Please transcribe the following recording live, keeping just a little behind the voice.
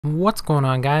What's going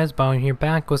on, guys? Bio here,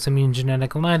 back with some mutant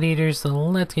genetic gladiators. So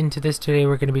let's get into this. Today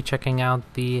we're going to be checking out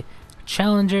the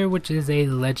Challenger, which is a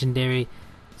legendary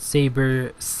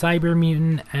cyber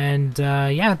mutant, and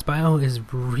yeah, its bio is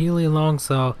really long,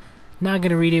 so not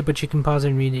going to read it, but you can pause it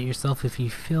and read it yourself if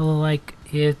you feel like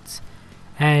it.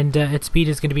 And its speed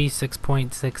is going to be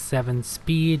 6.67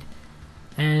 speed.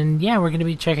 And yeah, we're going to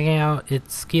be checking out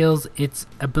its skills. Its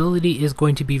ability is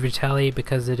going to be Retaliate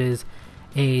because it is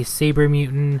a saber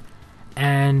mutant,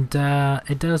 and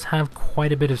it does have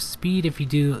quite a bit of speed. If you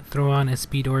do throw on a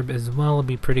speed orb as well, it'll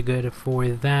be pretty good for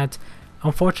that.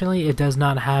 Unfortunately, it does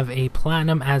not have a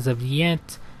platinum as of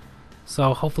yet,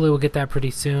 so hopefully we'll get that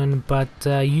pretty soon, but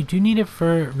you do need it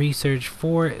for research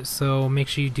 4, so make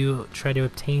sure you do try to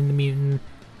obtain the mutant.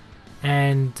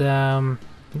 And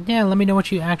yeah, let me know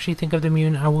what you actually think of the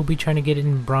mutant. I will be trying to get it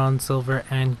in bronze, silver,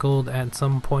 and gold at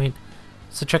some point,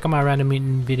 so check out my random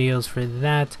mutant videos for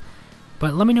that.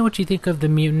 But let me know what you think of the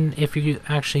mutant. If you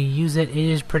actually use it, it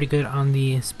is pretty good on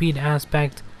the speed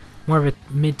aspect. More of a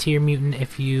mid-tier mutant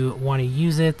if you want to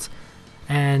use it.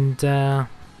 And yeah,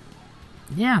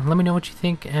 let me know what you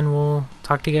think, and we'll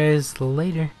talk to you guys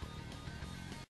later.